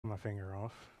my finger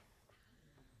off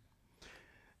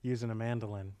using a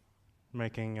mandolin,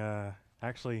 making,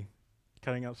 actually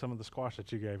cutting up some of the squash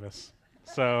that you gave us.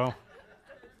 So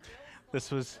this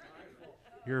was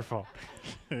your fault.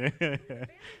 Yeah,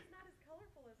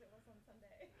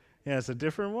 it's a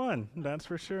different one, that's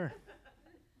for sure.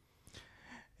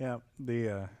 Yeah,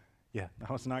 yeah,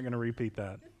 I was not going to repeat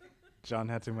that. John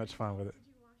had too much fun with it. Did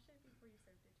you wash it before you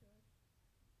served it to us?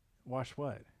 Wash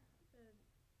what? The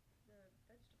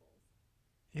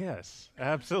vegetables. Yes,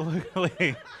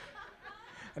 absolutely.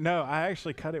 No, I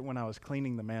actually cut it when I was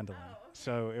cleaning the mandolin. Oh, okay.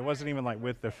 So it wasn't even like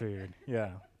with the food.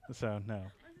 Yeah. So no. I'm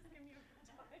just giving you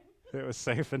a hard time. It was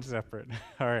safe and separate.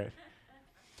 All right.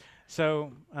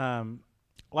 So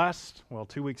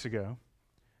 2 weeks ago,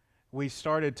 we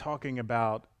started talking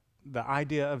about the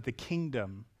idea of the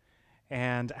kingdom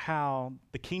and how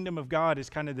the kingdom of God is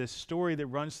kind of this story that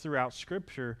runs throughout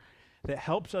Scripture that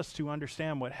helps us to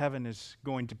understand what heaven is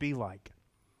going to be like.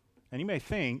 And you may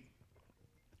think,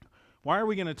 why are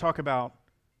we going to talk about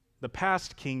the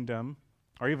past kingdom,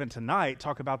 or even tonight,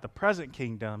 talk about the present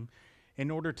kingdom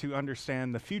in order to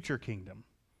understand the future kingdom?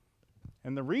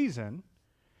 And the reason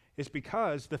is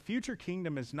because the future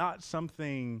kingdom is not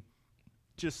something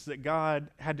just that God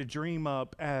had to dream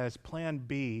up as plan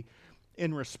B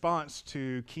in response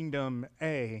to kingdom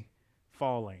A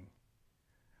falling,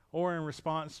 or in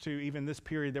response to even this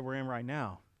period that we're in right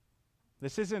now.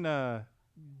 This isn't a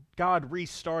God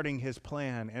restarting his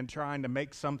plan and trying to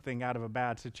make something out of a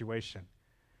bad situation.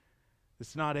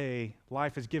 It's not a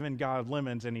life has given God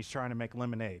lemons and he's trying to make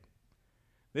lemonade.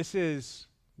 This is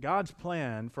God's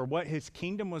plan for what his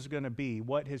kingdom was going to be,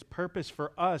 what his purpose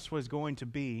for us was going to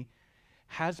be,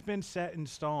 has been set in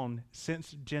stone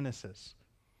since Genesis.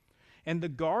 And the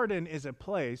garden is a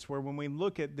place where when we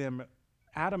look at them,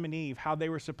 Adam and Eve, how they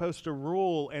were supposed to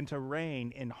rule and to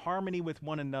reign in harmony with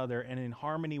one another and in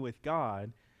harmony with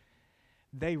God,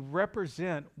 they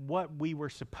represent what we were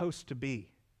supposed to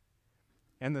be.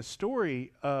 And the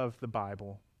story of the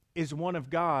Bible is one of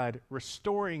God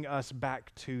restoring us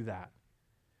back to that.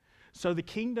 So the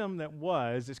kingdom that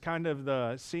was is kind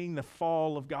of seeing the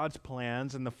fall of God's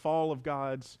plans and the fall of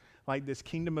God's, like this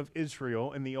kingdom of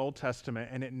Israel in the Old Testament,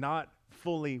 and it not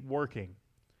fully working.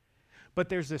 But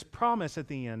there's this promise at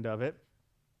the end of it,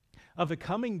 of a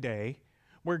coming day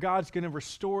where God's going to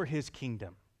restore his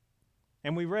kingdom.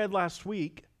 And we read last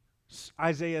week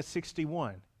Isaiah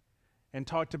 61 and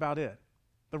talked about it.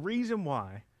 The reason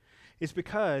why is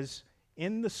because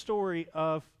in the story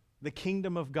of the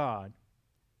kingdom of God,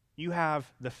 you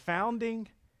have the founding,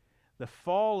 the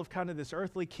fall of kind of this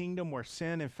earthly kingdom where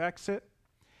sin infects it,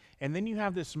 and then you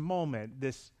have this moment,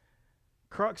 this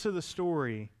crux of the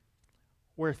story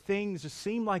where things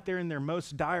seem like they're in their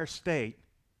most dire state,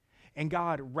 and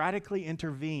God radically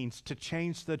intervenes to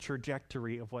change the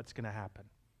trajectory of what's going to happen.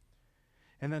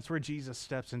 And that's where Jesus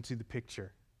steps into the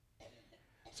picture.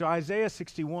 So Isaiah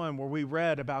 61, where we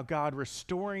read about God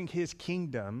restoring his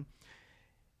kingdom,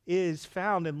 is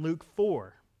found in Luke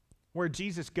 4, where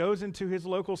Jesus goes into his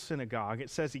local synagogue. It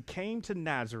says he came to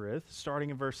Nazareth, starting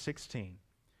in verse 16,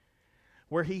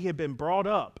 where he had been brought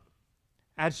up.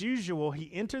 As usual, he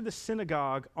entered the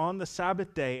synagogue on the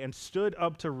Sabbath day and stood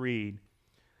up to read.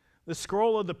 The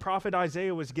scroll of the prophet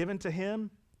Isaiah was given to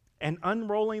him, and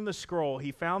unrolling the scroll,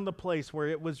 he found the place where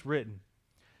it was written.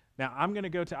 Now, I'm going to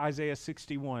go to Isaiah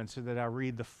 61 so that I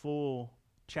read the full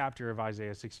chapter of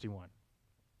Isaiah 61.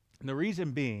 And the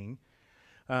reason being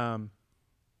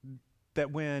that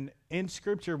when in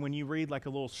Scripture, when you read like a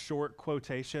little short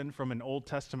quotation from an Old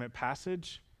Testament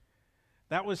passage,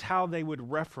 that was how they would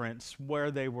reference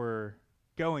where they were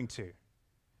going to.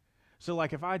 So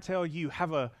like if I tell you,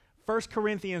 have a 1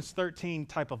 Corinthians 13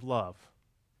 type of love.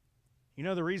 You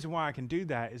know the reason why I can do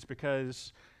that is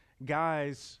because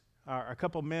guys, a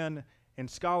couple men and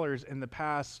scholars in the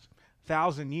past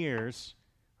 1,000 years,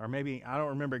 or maybe, I don't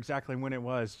remember exactly when it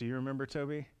was. Do you remember,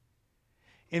 Toby?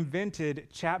 Invented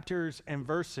chapters and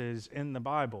verses in the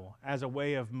Bible as a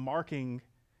way of marking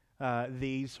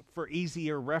these for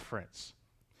easier reference.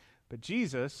 But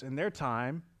Jesus, in their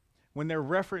time, when they're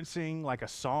referencing like a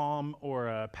psalm or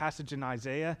a passage in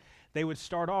Isaiah, they would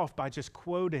start off by just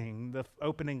quoting the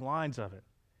opening lines of it.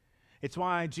 It's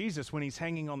why Jesus, when he's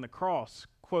hanging on the cross,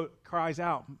 cries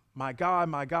out, my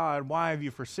God, why have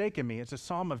you forsaken me?" It's a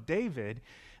psalm of David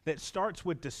that starts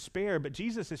with despair, but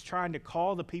Jesus is trying to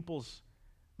call the people's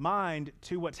mind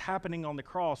to what's happening on the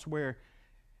cross, where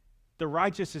the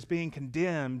righteous is being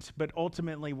condemned, but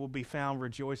ultimately will be found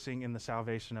rejoicing in the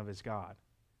salvation of his God.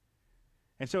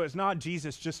 And so it's not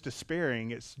Jesus just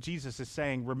despairing, it's Jesus is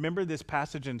saying, remember this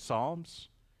passage in Psalms?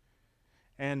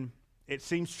 And it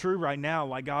seems true right now,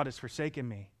 like God has forsaken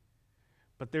me.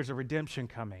 but there's a redemption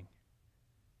coming.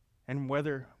 And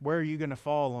where are you going to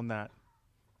fall on that?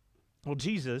 Well,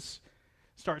 Jesus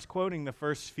starts quoting the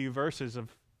first few verses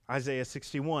of Isaiah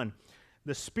 61.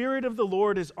 The Spirit of the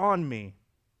Lord is on me,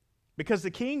 because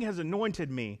the King has anointed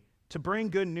me to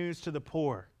bring good news to the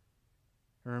poor.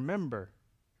 And remember,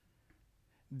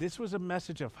 this was a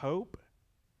message of hope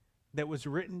that was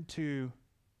written to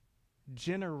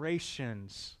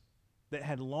generations that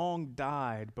had long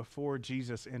died before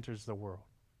Jesus enters the world.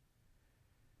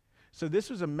 So this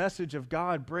was a message of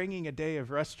God bringing a day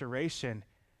of restoration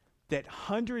that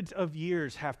hundreds of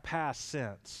years have passed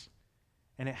since,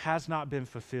 and it has not been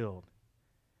fulfilled.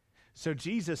 So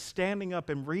Jesus standing up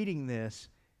and reading this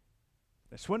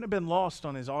wouldn't have been lost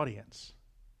on his audience,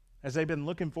 as they've been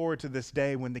looking forward to this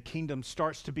day when the kingdom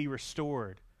starts to be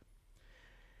restored.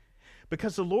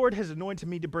 Because the Lord has anointed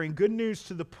me to bring good news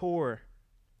to the poor.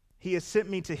 He has sent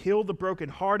me to heal the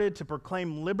brokenhearted, to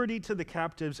proclaim liberty to the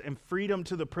captives and freedom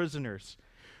to the prisoners,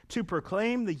 to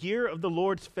proclaim the year of the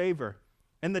Lord's favor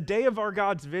and the day of our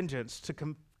God's vengeance,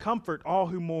 to comfort all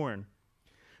who mourn,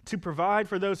 to provide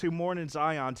for those who mourn in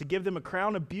Zion, to give them a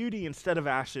crown of beauty instead of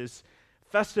ashes,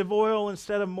 festive oil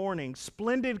instead of mourning,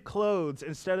 splendid clothes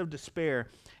instead of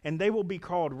despair, and they will be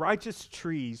called righteous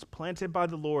trees planted by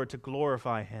the Lord to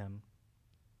glorify him.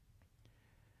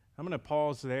 I'm going to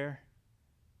pause there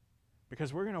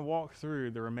because we're going to walk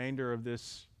through the remainder of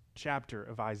this chapter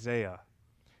of Isaiah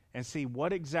and see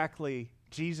what exactly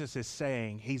Jesus is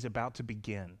saying he's about to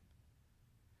begin.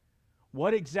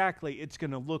 What exactly it's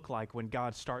going to look like when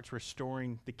God starts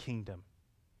restoring the kingdom.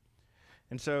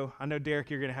 And so, I know, Derek,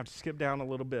 you're going to have to skip down a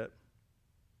little bit.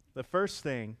 The first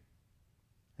thing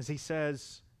is he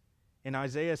says in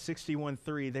Isaiah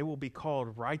 61:3, they will be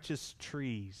called righteous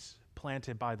trees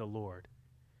planted by the Lord.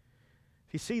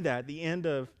 If you see that at the end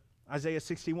of Isaiah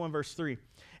 61 verse 3,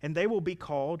 and they will be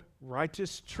called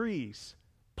righteous trees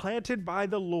planted by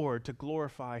the Lord to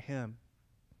glorify him.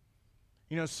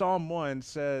 You know, Psalm 1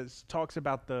 talks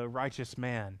about the righteous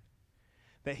man,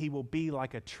 that he will be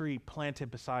like a tree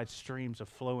planted beside streams of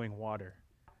flowing water.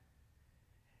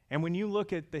 And when you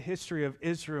look at the history of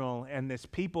Israel and this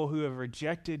people who have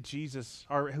rejected Jesus,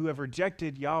 or who have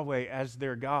rejected Yahweh as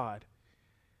their God,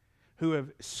 who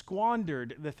have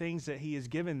squandered the things that he has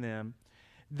given them,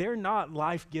 they're not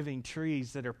life-giving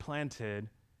trees that are planted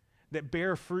that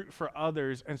bear fruit for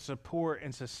others and support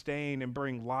and sustain and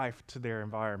bring life to their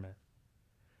environment.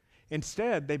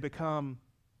 Instead, they become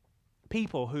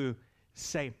people who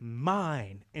say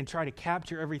mine and try to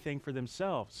capture everything for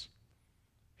themselves.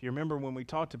 If you remember when we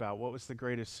talked about what was the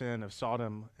greatest sin of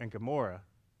Sodom and Gomorrah,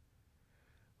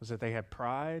 was that they had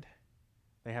pride,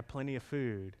 they had plenty of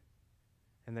food,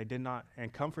 and they did not,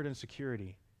 and comfort and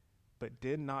security, but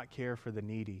did not care for the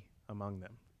needy among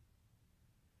them.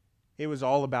 It was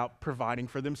all about providing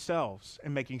for themselves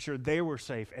and making sure they were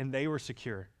safe and they were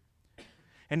secure.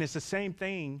 And it's the same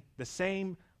thing, the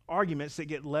same arguments that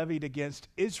get levied against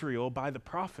Israel by the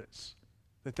prophets,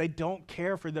 that they don't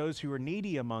care for those who are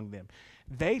needy among them.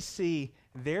 They see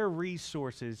their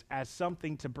resources as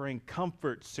something to bring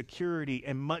comfort, security,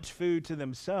 and much food to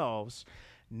themselves,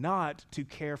 not to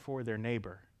care for their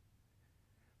neighbor.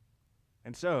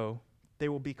 And so, they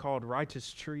will be called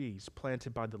righteous trees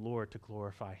planted by the Lord to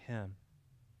glorify him.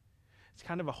 It's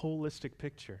kind of a holistic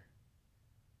picture,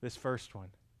 this first one.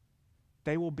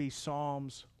 They will be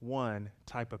Psalms 1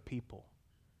 type of people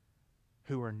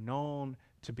who are known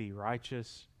to be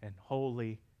righteous and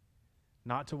holy,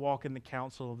 not to walk in the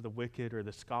counsel of the wicked or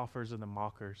the scoffers and the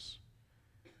mockers,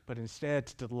 but instead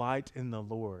to delight in the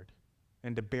Lord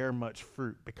and to bear much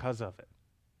fruit because of it.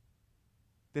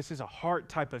 This is a heart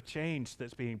type of change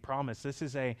that's being promised. This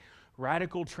is a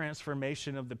radical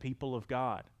transformation of the people of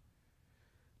God.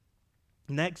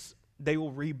 Next, they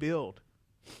will rebuild.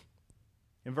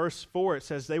 In verse 4, it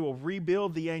says, they will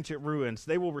rebuild the ancient ruins.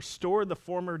 They will restore the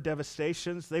former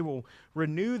devastations. They will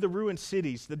renew the ruined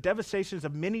cities, the devastations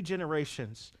of many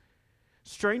generations.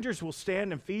 Strangers will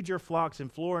stand and feed your flocks,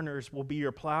 and foreigners will be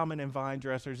your plowmen and vine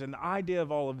dressers. And the idea of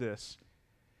all of this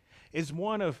is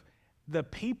one of the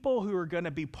people who are going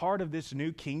to be part of this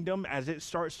new kingdom as it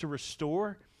starts to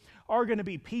restore are going to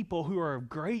be people who are of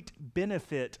great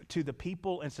benefit to the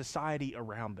people and society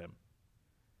around them.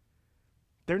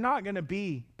 They're not going to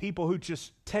be people who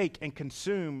just take and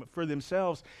consume for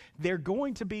themselves. They're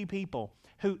going to be people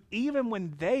who, even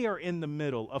when they are in the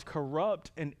middle of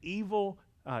corrupt and evil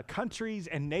countries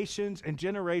and nations and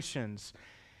generations,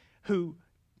 who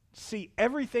see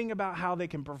everything about how they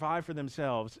can provide for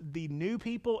themselves, the new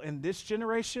people in this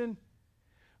generation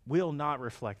will not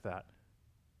reflect that.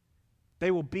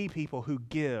 They will be people who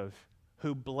give,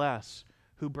 who bless,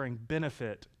 who bring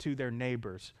benefit to their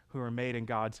neighbors who are made in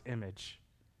God's image.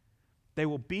 They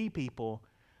will be people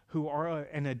who are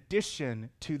an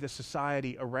addition to the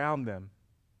society around them.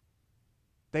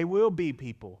 They will be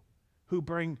people who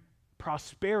bring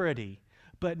prosperity,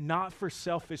 but not for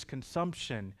selfish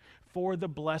consumption, for the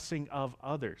blessing of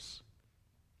others.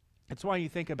 That's why you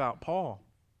think about Paul.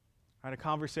 I had a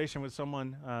conversation with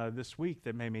someone this week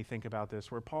that made me think about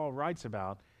this, where Paul writes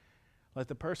about, let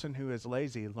the person who is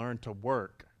lazy learn to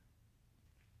work.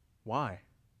 Why?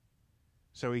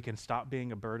 So he can stop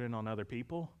being a burden on other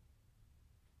people?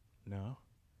 No.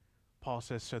 Paul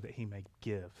says so that he may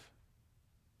give.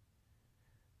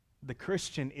 The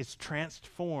Christian is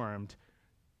transformed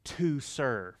to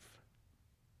serve.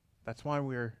 That's why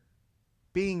we're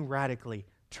being radically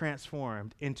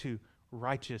transformed into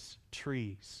righteous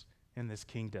trees in this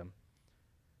kingdom.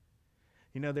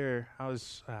 You know,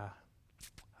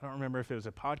 I don't remember if it was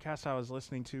a podcast I was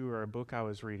listening to or a book I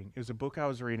was reading. It was a book I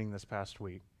was reading this past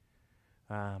week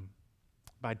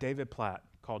by David Platt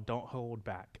called Don't Hold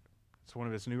Back. It's one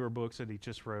of his newer books that he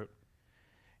just wrote.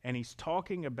 And he's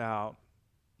talking about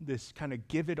this kind of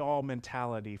give it all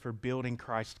mentality for building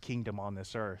Christ's kingdom on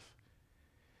this earth.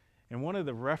 And one of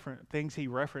the things he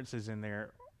references in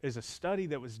there is a study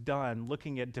that was done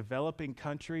looking at developing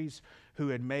countries who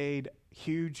had made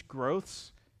huge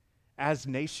growths as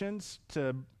nations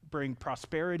to bring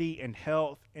prosperity and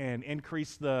health and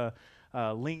increase the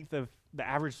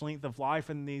average length of life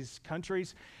in these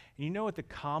countries. And you know what the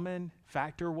common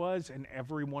factor was in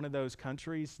every one of those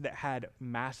countries that had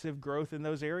massive growth in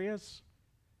those areas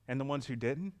and the ones who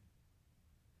didn't?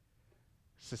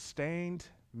 Sustained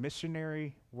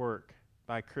missionary work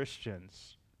by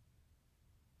Christians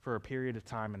for a period of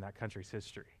time in that country's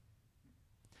history.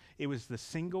 It was the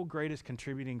single greatest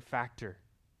contributing factor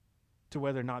to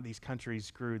whether or not these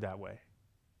countries grew that way.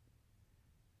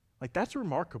 Like, that's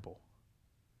remarkable.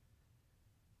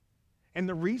 And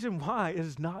the reason why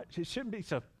is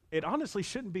it honestly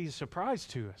shouldn't be a surprise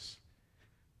to us.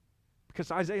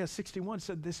 Because Isaiah 61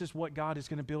 said this is what God is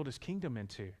going to build his kingdom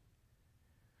into.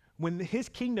 When his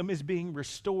kingdom is being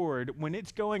restored, when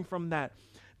it's going from that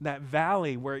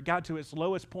valley where it got to its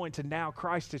lowest point to now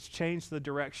Christ has changed the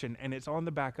direction and it's on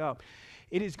the back up,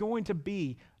 it is going to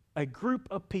be a group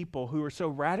of people who are so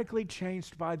radically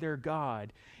changed by their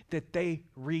God that they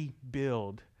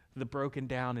rebuild the broken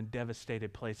down and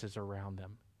devastated places around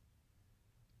them.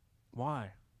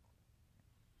 Why?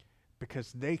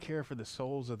 Because they care for the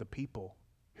souls of the people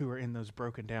who are in those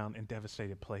broken down and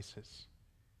devastated places.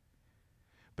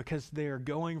 Because they are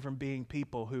going from being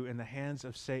people who, in the hands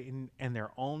of Satan and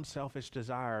their own selfish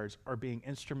desires, are being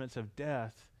instruments of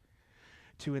death,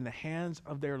 to in the hands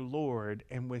of their Lord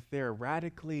and with their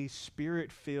radically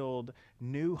spirit-filled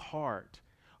new heart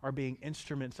are being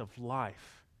instruments of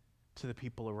life to the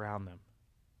people around them.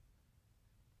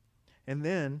 And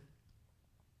then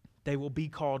they will be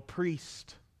called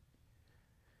priests.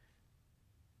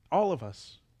 All of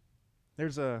us.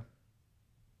 There's a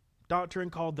doctrine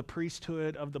called the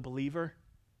priesthood of the believer.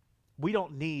 We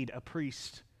don't need a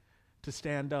priest to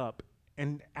stand up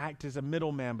and act as a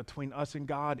middleman between us and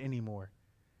God anymore.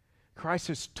 Christ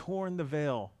has torn the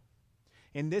veil.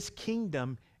 In this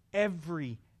kingdom,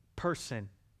 every person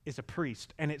is a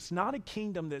priest. And it's not a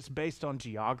kingdom that's based on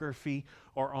geography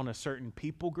or on a certain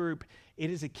people group. It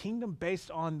is a kingdom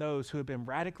based on those who have been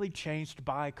radically changed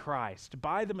by Christ,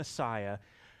 by the Messiah,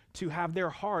 to have their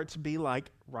hearts be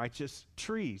like righteous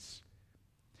trees.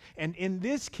 And in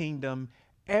this kingdom,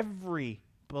 every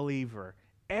believer,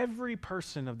 every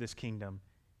person of this kingdom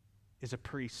is a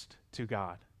priest to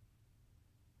God.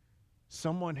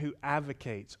 Someone who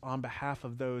advocates on behalf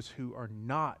of those who are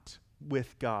not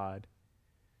with God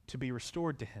to be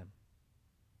restored to him.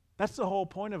 That's the whole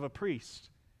point of a priest.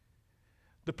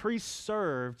 The priest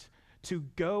served to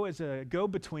go as a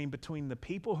go-between between the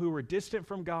people who were distant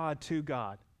from God to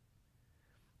God.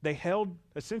 They held,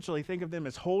 essentially, think of them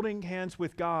as holding hands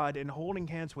with God and holding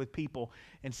hands with people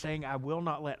and saying, I will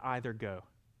not let either go.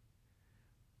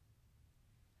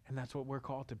 And that's what we're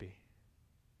called to be.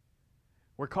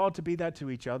 We're called to be that to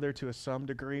each other to some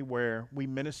degree, where we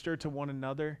minister to one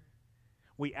another,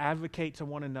 we advocate to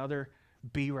one another,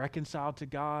 be reconciled to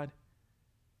God.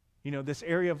 You know, this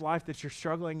area of life that you're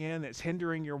struggling in that's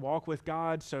hindering your walk with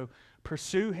God, so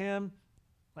pursue him.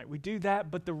 Like, we do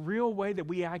that, but the real way that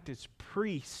we act as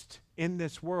priests in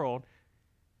this world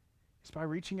is by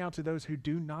reaching out to those who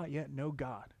do not yet know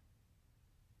God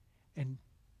and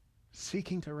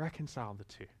seeking to reconcile the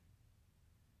two.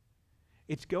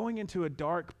 It's going into a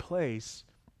dark place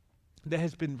that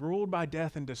has been ruled by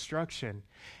death and destruction,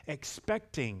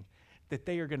 expecting that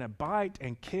they are going to bite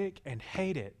and kick and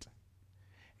hate it,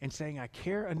 and saying, I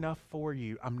care enough for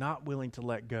you, I'm not willing to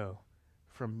let go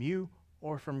from you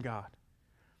or from God.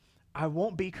 I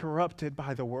won't be corrupted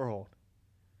by the world.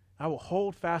 I will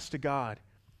hold fast to God,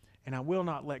 and I will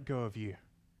not let go of you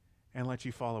and let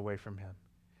you fall away from him,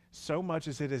 so much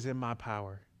as it is in my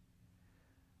power.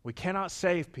 We cannot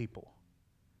save people.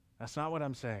 That's not what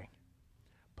I'm saying.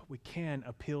 But we can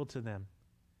appeal to them.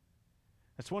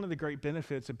 That's one of the great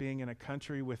benefits of being in a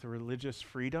country with religious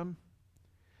freedom.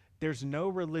 There's no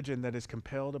religion that is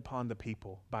compelled upon the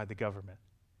people by the government,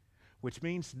 which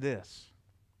means this.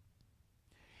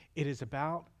 It is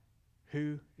about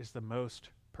who is the most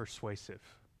persuasive.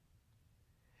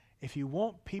 If you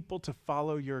want people to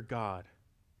follow your God,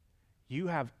 you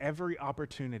have every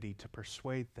opportunity to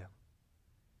persuade them.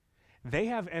 They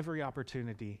have every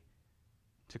opportunity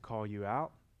to call you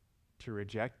out, to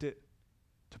reject it,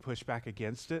 to push back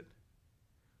against it,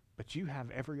 but you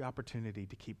have every opportunity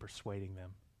to keep persuading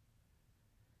them.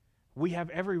 We have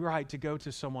every right to go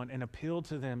to someone and appeal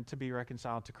to them to be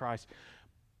reconciled to Christ,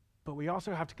 but we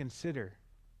also have to consider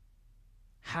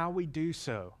how we do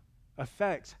so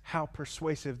affects how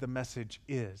persuasive the message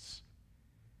is.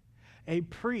 A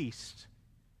priest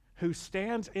who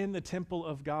stands in the temple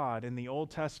of God in the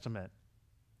Old Testament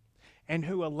and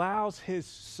who allows his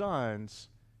sons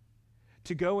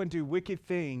to go and do wicked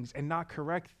things and not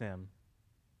correct them,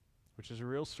 which is a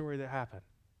real story that happened,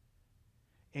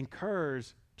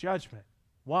 incurs judgment.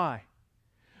 Why?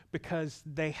 Because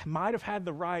they might have had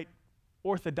the right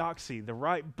orthodoxy, the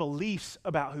right beliefs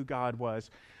about who God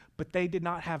was, but they did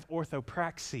not have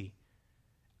orthopraxy,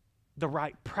 the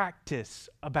right practice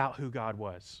about who God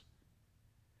was.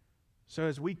 So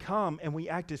as we come and we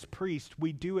act as priests,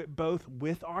 we do it both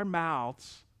with our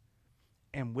mouths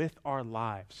and with our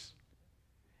lives.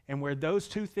 And where those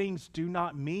two things do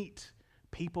not meet,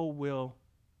 people will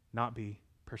not be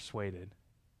persuaded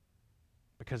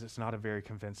because it's not a very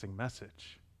convincing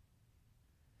message.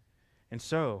 And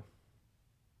so,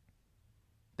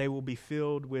 they will be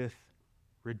filled with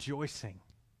rejoicing.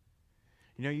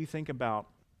 You know, you think about,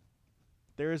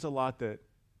 there is a lot that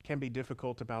can be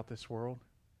difficult about this world.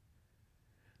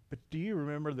 But do you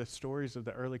remember the stories of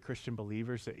the early Christian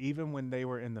believers that even when they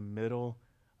were in the middle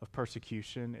of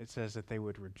persecution, it says that they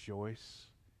would rejoice,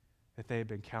 that they had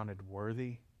been counted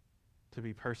worthy to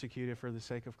be persecuted for the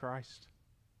sake of Christ?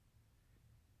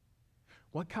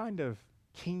 What kind of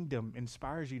kingdom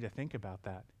inspires you to think about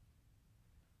that?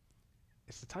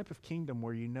 It's the type of kingdom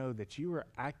where you know that you are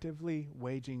actively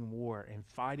waging war and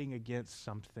fighting against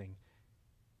something,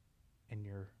 and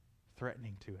you're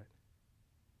threatening to it.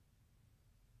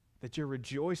 That you're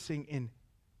rejoicing in.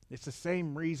 It's the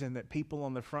same reason that people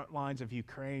on the front lines of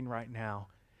Ukraine right now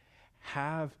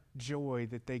have joy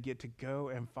that they get to go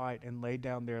and fight and lay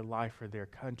down their life for their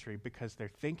country, because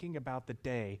they're thinking about the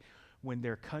day when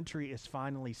their country is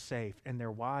finally safe and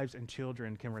their wives and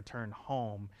children can return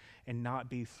home and not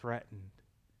be threatened.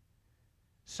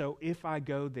 So if I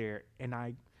go there and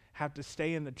I have to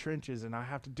stay in the trenches and I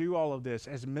have to do all of this,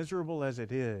 as miserable as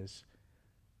it is,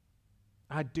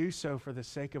 I do so for the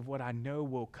sake of what I know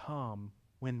will come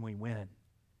when we win.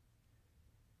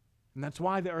 And that's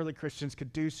why the early Christians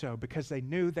could do so, because they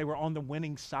knew they were on the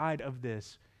winning side of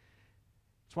this.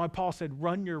 That's why Paul said,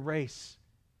 run your race.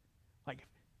 Like,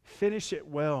 finish it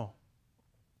well.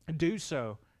 Do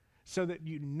so that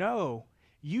you know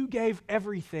you gave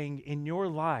everything in your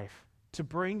life to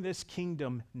bring this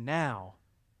kingdom now.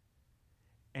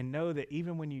 And know that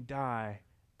even when you die,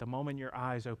 the moment your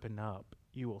eyes open up,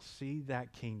 you will see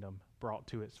that kingdom brought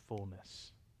to its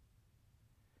fullness.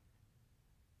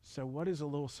 So what is a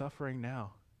little suffering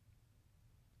now?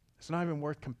 It's not even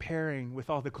worth comparing with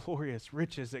all the glorious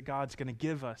riches that God's going to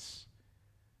give us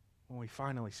when we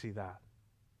finally see that.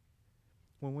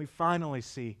 When we finally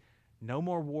see no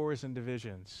more wars and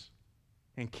divisions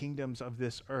and kingdoms of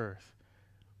this earth,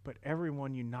 but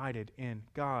everyone united in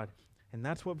God. And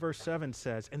that's what verse 7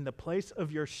 says. In the place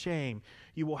of your shame,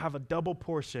 you will have a double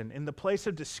portion. In the place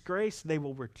of disgrace, they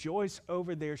will rejoice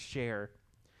over their share.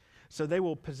 So they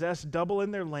will possess double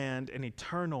in their land, and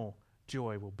eternal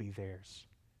joy will be theirs.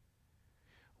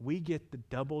 We get the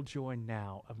double joy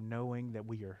now of knowing that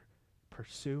we are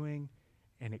pursuing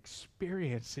and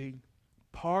experiencing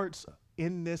parts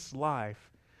in this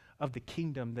life of the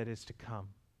kingdom that is to come.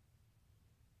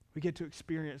 We get to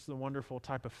experience the wonderful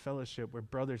type of fellowship where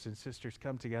brothers and sisters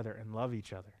come together and love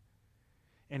each other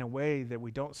in a way that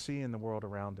we don't see in the world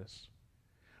around us,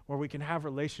 where we can have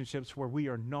relationships where we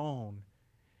are known,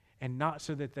 and not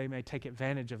so that they may take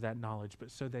advantage of that knowledge, but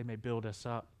so they may build us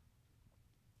up,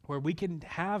 where we can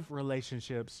have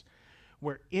relationships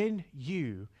where in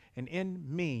you and in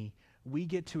me we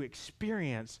get to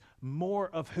experience more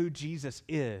of who Jesus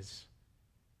is,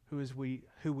 who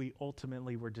we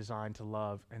ultimately were designed to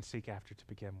love and seek after to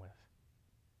begin with.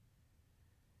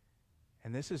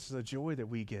 And this is the joy that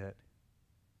we get,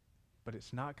 but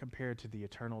it's not compared to the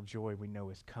eternal joy we know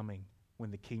is coming when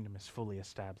the kingdom is fully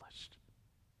established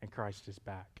and Christ is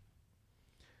back.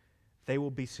 They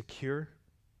will be secure. It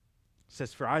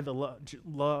says, "For I, the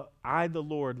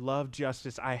Lord, love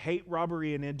justice. I hate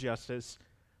robbery and injustice.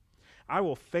 I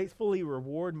will faithfully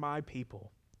reward my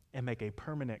people and make a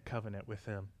permanent covenant with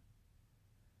them."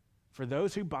 For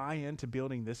those who buy into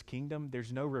building this kingdom,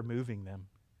 there's no removing them.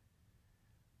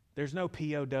 There's no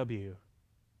POW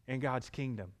in God's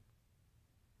kingdom.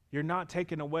 You're not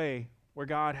taken away where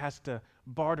God has to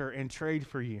barter and trade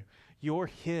for you. You're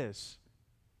His.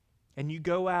 And you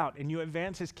go out and you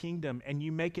advance His kingdom and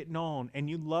you make it known and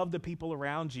you love the people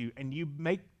around you and you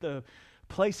make the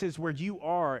places where you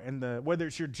are and whether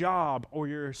it's your job or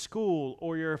your school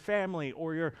or your family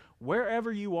or your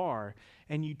wherever you are,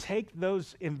 and you take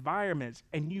those environments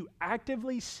and you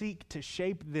actively seek to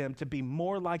shape them to be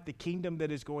more like the kingdom that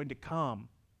is going to come.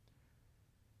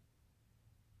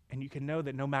 And you can know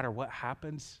that no matter what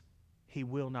happens, He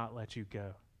will not let you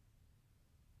go.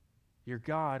 Your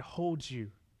God holds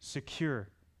you secure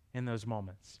in those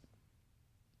moments.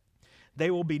 They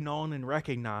will be known and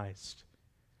recognized.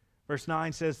 Verse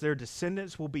 9 says, "Their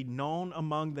descendants will be known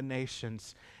among the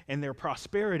nations, and their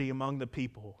prosperity among the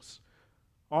peoples.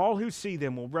 All who see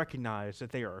them will recognize that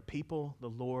they are a people the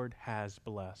Lord has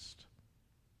blessed."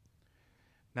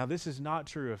 Now, this is not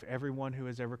true of everyone who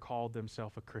has ever called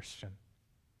themselves a Christian,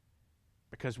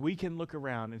 because we can look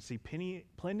around and see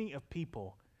plenty of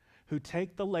people who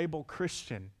take the label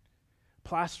Christian,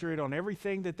 plaster it on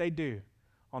everything that they do,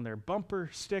 on their bumper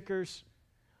stickers,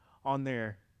 on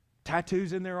their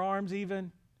tattoos in their arms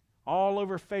even, all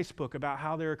over Facebook about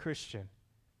how they're a Christian.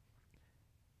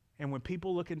 And when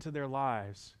people look into their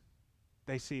lives,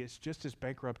 they see it's just as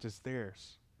bankrupt as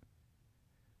theirs.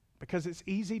 Because it's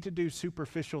easy to do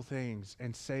superficial things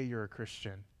and say you're a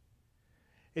Christian.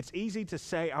 It's easy to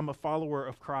say I'm a follower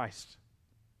of Christ.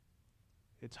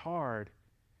 It's hard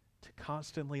to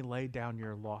constantly lay down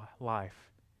your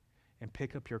life and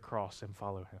pick up your cross and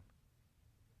follow Him.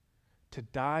 To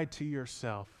die to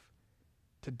yourself,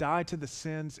 to die to the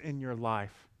sins in your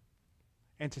life,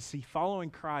 and to see following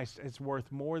Christ as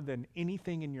worth more than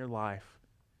anything in your life,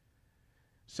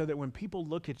 so that when people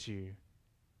look at you,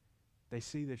 they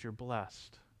see that you're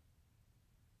blessed.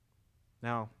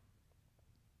 Now,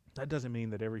 that doesn't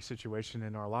mean that every situation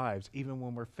in our lives, even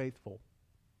when we're faithful,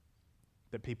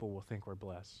 that people will think we're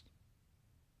blessed.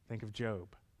 Think of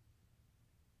Job.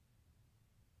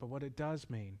 But what it does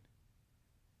mean,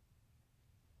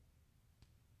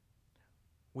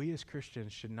 we as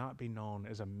Christians should not be known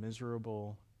as a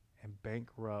miserable and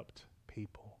bankrupt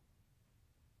people.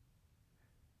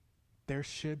 There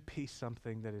should be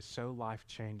something that is so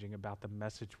life-changing about the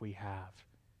message we have,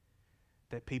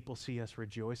 that people see us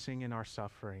rejoicing in our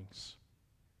sufferings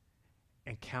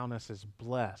and count us as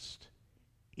blessed,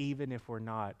 even if we're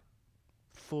not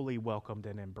fully welcomed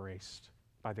and embraced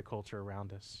by the culture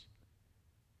around us.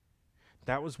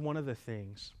 That was one of the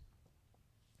things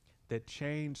that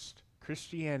changed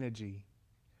Christianity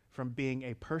from being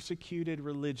a persecuted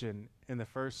religion in the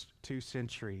first 2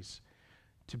 centuries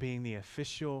to being the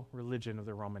official religion of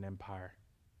the Roman Empire,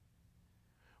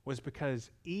 was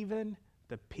because even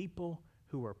the people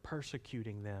who were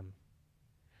persecuting them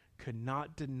could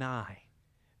not deny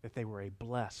that they were a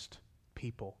blessed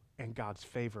people and God's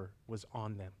favor was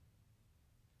on them.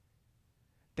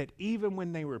 That even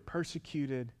when they were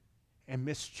persecuted and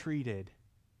mistreated,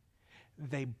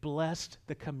 they blessed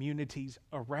the communities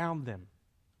around them.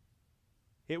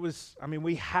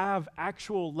 We have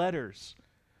actual letters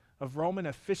of Roman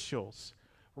officials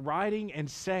writing and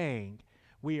saying,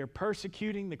 we are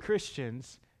persecuting the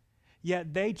Christians,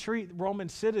 yet they treat Roman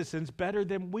citizens better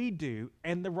than we do,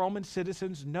 and the Roman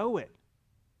citizens know it.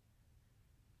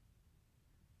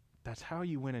 That's how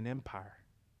you win an empire.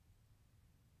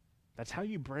 That's how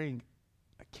you bring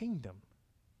a kingdom.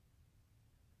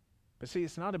 But see,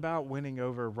 it's not about winning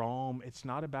over Rome. It's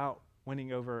not about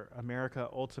winning over America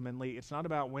ultimately. It's not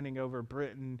about winning over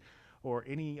Britain or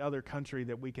any other country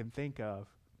that we can think of.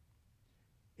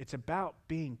 It's about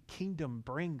being kingdom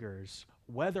bringers,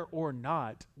 whether or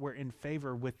not we're in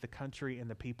favor with the country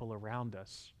and the people around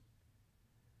us.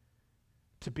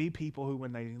 To be people who,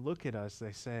 when they look at us,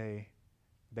 they say,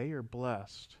 they are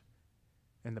blessed,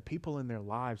 and the people in their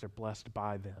lives are blessed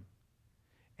by them.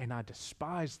 And I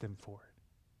despise them for it.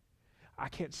 I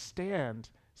can't stand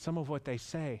some of what they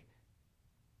say.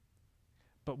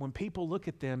 But when people look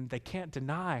at them, they can't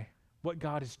deny what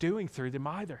God is doing through them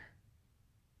either.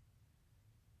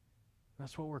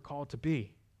 That's what we're called to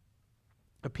be.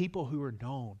 A people who are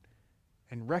known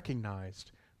and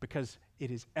recognized because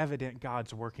it is evident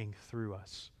God's working through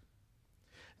us.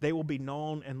 They will be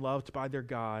known and loved by their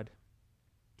God.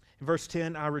 In verse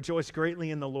 10, I rejoice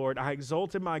greatly in the Lord. I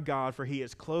exult in my God, for he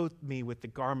has clothed me with the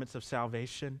garments of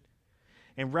salvation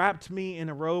and wrapped me in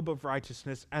a robe of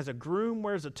righteousness, as a groom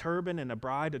wears a turban and a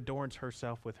bride adorns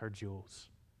herself with her jewels.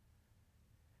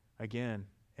 Again,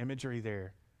 imagery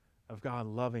there of God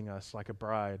loving us like a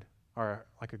bride, or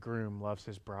like a groom loves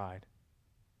his bride.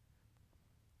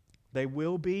 They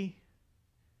will be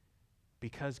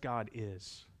because God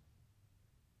is.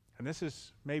 And this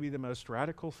is maybe the most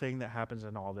radical thing that happens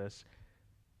in all this.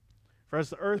 For as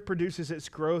the earth produces its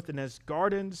growth and as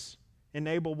gardens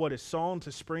enable what is sown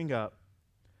to spring up,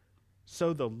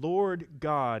 so the Lord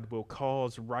God will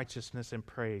cause righteousness and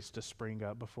praise to spring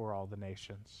up before all the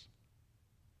nations.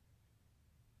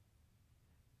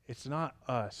 It's not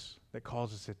us that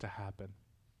causes it to happen.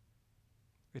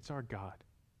 It's our God,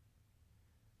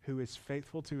 who is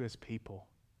faithful to his people.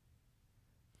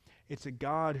 It's a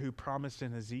God who promised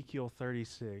in Ezekiel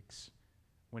 36,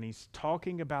 when he's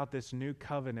talking about this new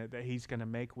covenant that he's going to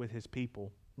make with his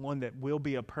people, one that will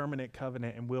be a permanent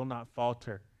covenant and will not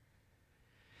falter.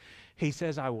 He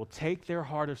says, I will take their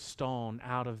heart of stone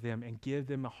out of them and give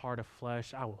them a heart of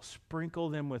flesh. I will sprinkle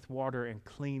them with water and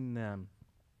clean them.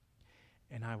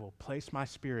 And I will place my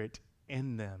spirit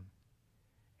in them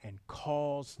and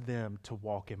cause them to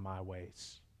walk in my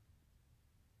ways.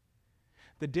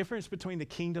 The difference between the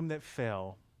kingdom that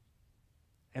fell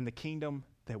and the kingdom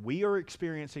that we are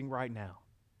experiencing right now,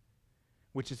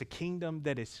 which is a kingdom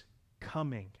that is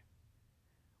coming,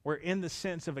 or in the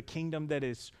sense of a kingdom that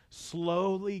is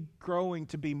slowly growing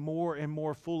to be more and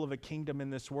more full of a kingdom in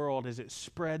this world as it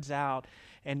spreads out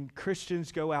and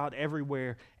Christians go out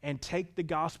everywhere and take the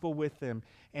gospel with them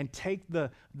and take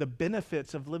the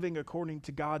benefits of living according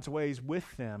to God's ways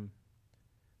with them.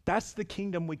 That's the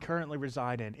kingdom we currently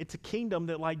reside in. It's a kingdom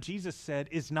that, like Jesus said,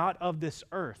 is not of this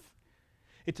earth.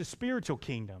 It's a spiritual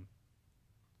kingdom.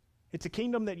 It's a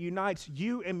kingdom that unites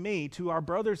you and me to our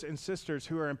brothers and sisters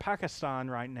who are in Pakistan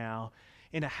right now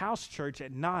in a house church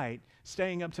at night,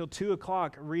 staying up till 2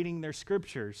 o'clock reading their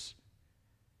scriptures.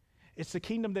 It's the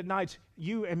kingdom that unites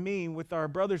you and me with our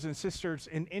brothers and sisters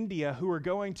in India who are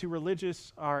going to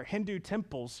religious or Hindu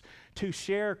temples to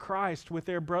share Christ with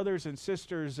their brothers and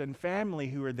sisters and family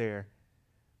who are there.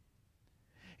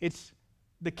 It's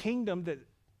the kingdom that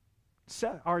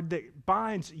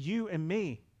binds you and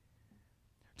me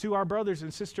to our brothers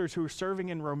and sisters who are serving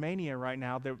in Romania right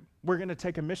now that we're going to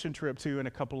take a mission trip to in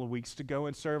a couple of weeks to go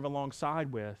and serve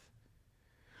alongside with.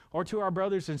 Or to our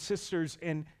brothers and sisters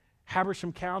in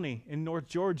Habersham County in North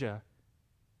Georgia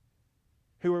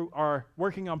who are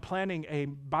working on planning a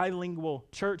bilingual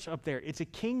church up there. It's a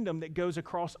kingdom that goes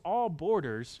across all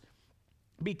borders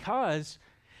because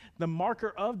the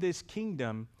marker of this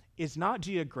kingdom is not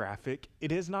geographic,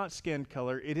 it is not skin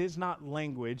color, it is not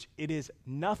language, it is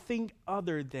nothing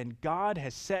other than God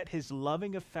has set his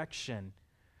loving affection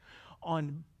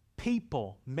on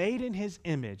people made in his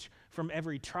image from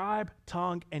every tribe,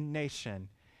 tongue, and nation.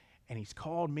 And he's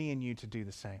called me and you to do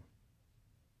the same.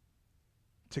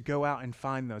 To go out and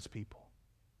find those people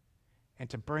and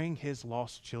to bring his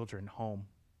lost children home.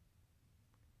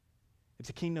 It's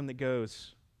a kingdom that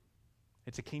goes,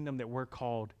 it's a kingdom that we're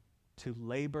called to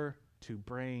labor to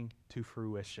bring to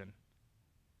fruition.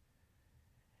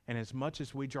 And as much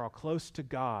as we draw close to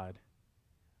God,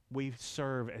 we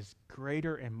serve as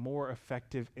greater and more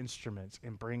effective instruments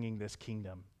in bringing this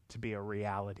kingdom to be a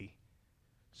reality,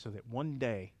 so that one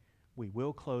day we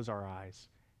will close our eyes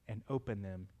and open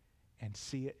them and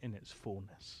see it in its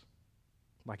fullness,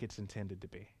 like it's intended to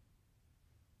be.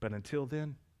 But until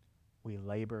then, we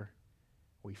labor,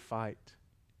 we fight,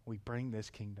 we bring this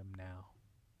kingdom now.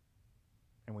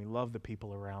 And we love the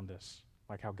people around us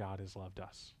like how God has loved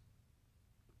us.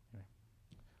 Anyway,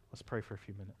 let's pray for a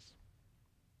few minutes.